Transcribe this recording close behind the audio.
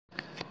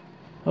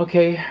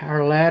Okay,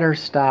 our ladder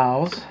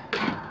stiles,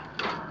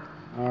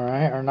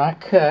 alright, are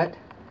not cut,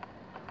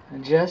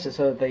 adjusted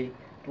so that they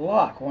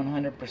lock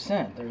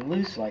 100%. They're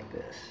loose like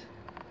this.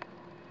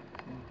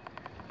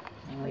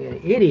 Only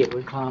an idiot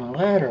would climb a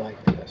ladder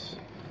like this.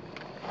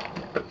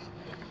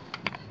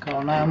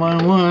 Call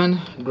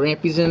 911.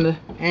 Grampy's in the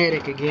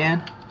attic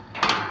again.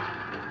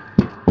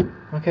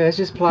 Okay, that's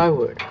just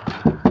plywood.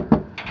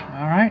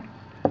 Alright.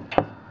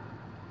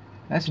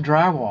 That's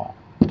drywall.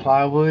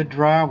 Plywood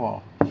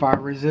drywall. Fire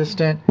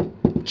resistant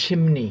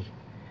chimney.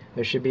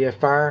 There should be a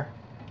fire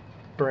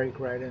break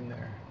right in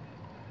there.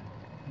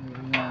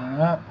 Moving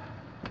on up.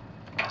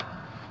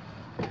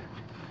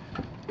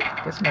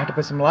 Guess I'm gonna have to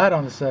put some light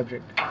on the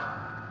subject.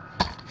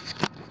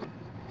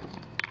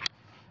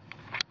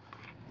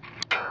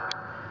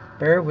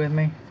 Bear with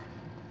me.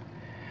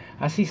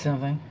 I see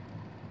something.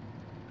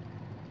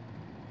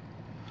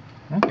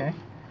 Okay.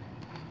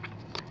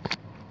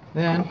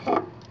 Then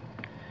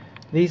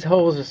these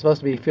holes are supposed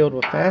to be filled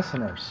with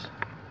fasteners.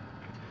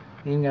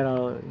 You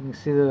can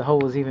see the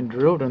hole is even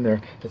drilled in there.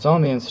 It's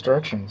on the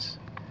instructions.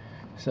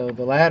 So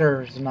the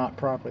ladder is not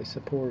properly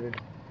supported.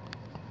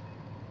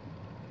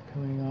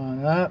 Coming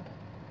on up.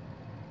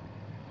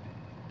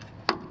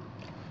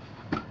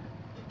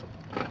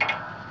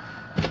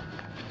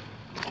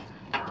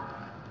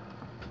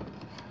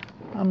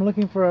 I'm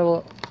looking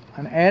for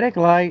an attic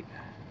light.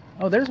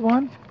 Oh, there's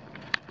one.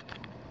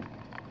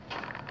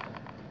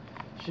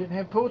 Shouldn't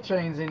have pull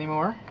chains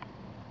anymore.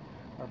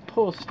 Or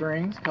pull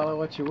strings, call it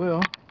what you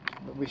will.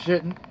 But we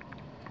shouldn't.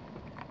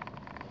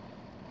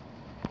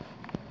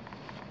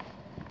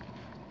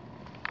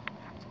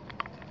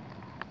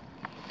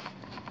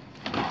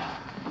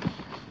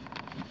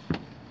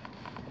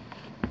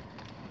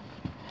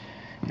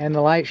 And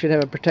the light should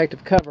have a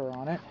protective cover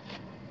on it.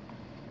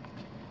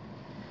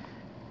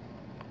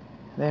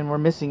 Then we're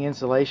missing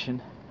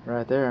insulation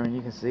right there. I mean,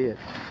 you can see it.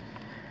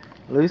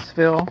 Loose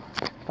fill,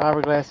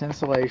 fiberglass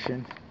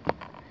insulation.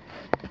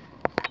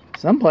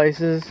 Some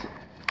places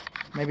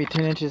maybe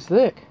 10 inches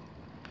thick.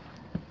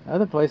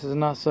 Other places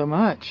not so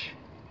much.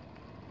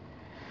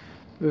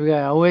 We've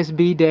got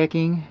OSB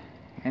decking,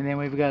 and then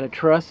we've got a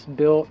truss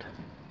built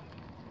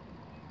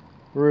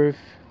roof.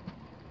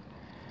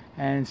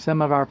 And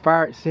some of our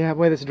fire, see how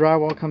way this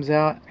drywall comes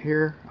out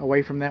here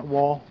away from that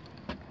wall?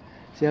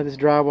 See how this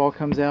drywall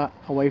comes out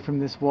away from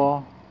this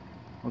wall?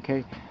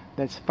 Okay,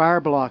 that's fire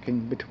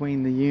blocking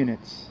between the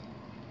units.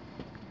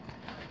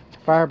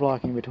 Fire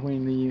blocking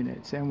between the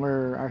units, and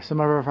some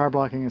of our fire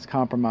blocking is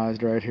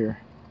compromised right here.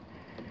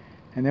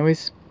 And then we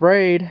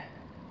sprayed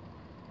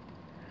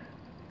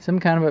some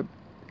kind of a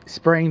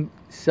spraying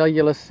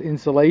cellulose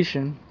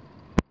insulation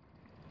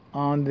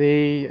on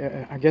the,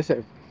 I guess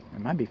it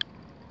might be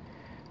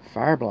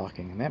fire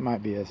blocking, and that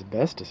might be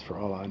asbestos for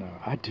all I know.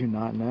 I do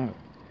not know.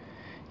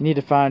 You need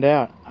to find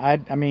out. I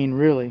mean,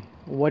 really,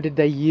 what did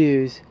they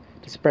use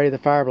to spray the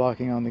fire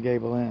blocking on the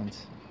gable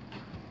ends?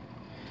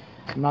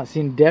 I'm not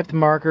seeing depth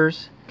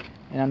markers,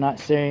 and I'm not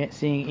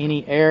seeing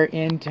any air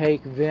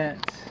intake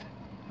vents.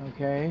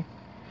 Okay?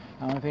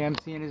 The only thing I'm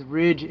seeing is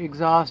ridge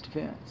exhaust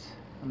vents.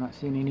 I'm not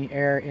seeing any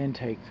air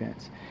intake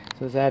vents.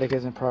 So this attic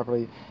isn't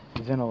properly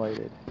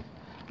ventilated.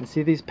 And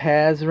see these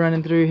paths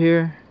running through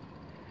here?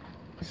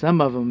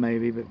 Some of them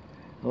maybe, but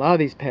a lot of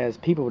these paths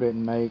people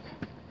didn't make.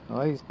 A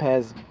lot of these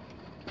paths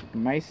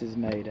Mace's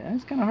made. And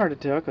it's kind of hard to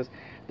tell because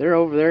they're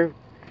over there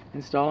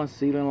installing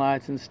ceiling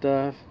lights and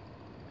stuff.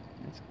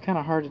 It's kind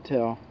of hard to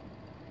tell.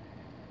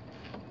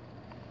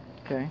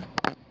 Okay.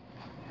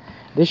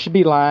 This should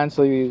be lined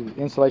so the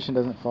insulation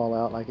doesn't fall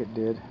out like it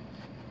did.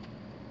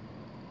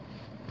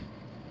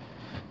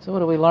 So what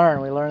did we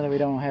learn? We learned that we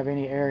don't have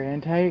any air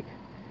intake.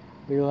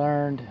 We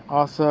learned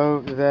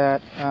also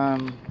that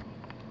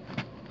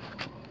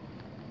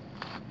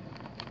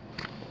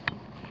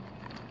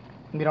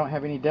we don't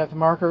have any depth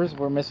markers.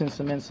 We're missing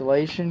some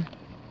insulation.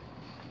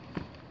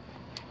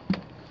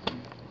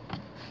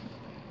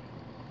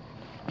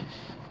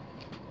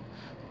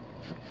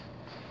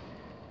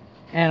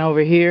 And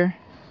over here,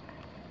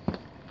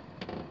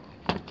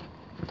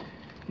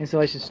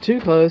 insulation's too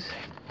close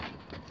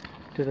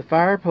to the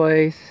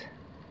fireplace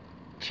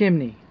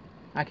chimney.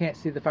 I can't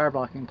see the fire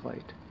blocking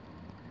plate.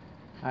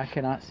 I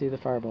cannot see the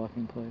fire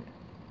blocking plate.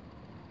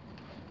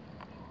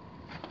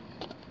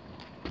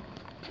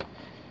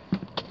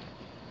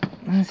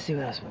 Let's see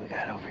what else we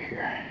got over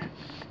here.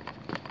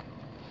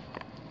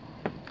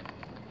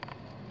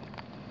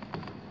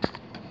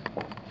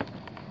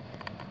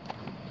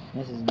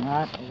 This is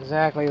not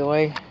exactly the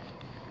way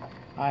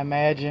I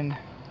imagine.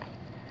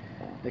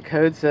 The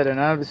code said an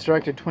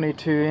unobstructed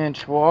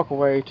 22-inch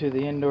walkway to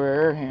the indoor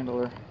air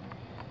handler.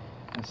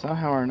 And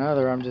somehow or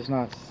another, I'm just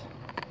not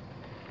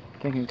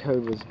thinking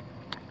code was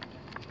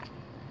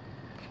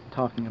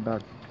talking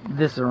about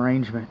this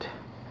arrangement.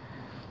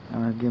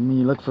 Give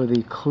me look for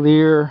the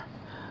clear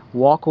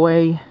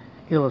walkway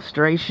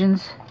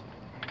illustrations,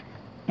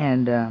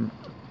 and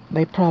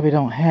they probably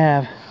don't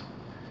have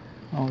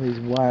all these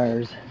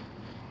wires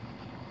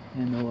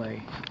in the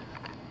way.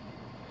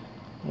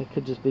 It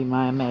could just be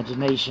my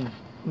imagination.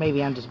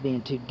 Maybe I'm just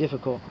being too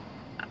difficult.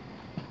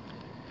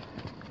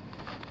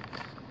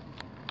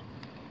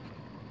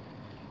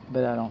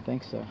 but I don't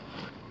think so.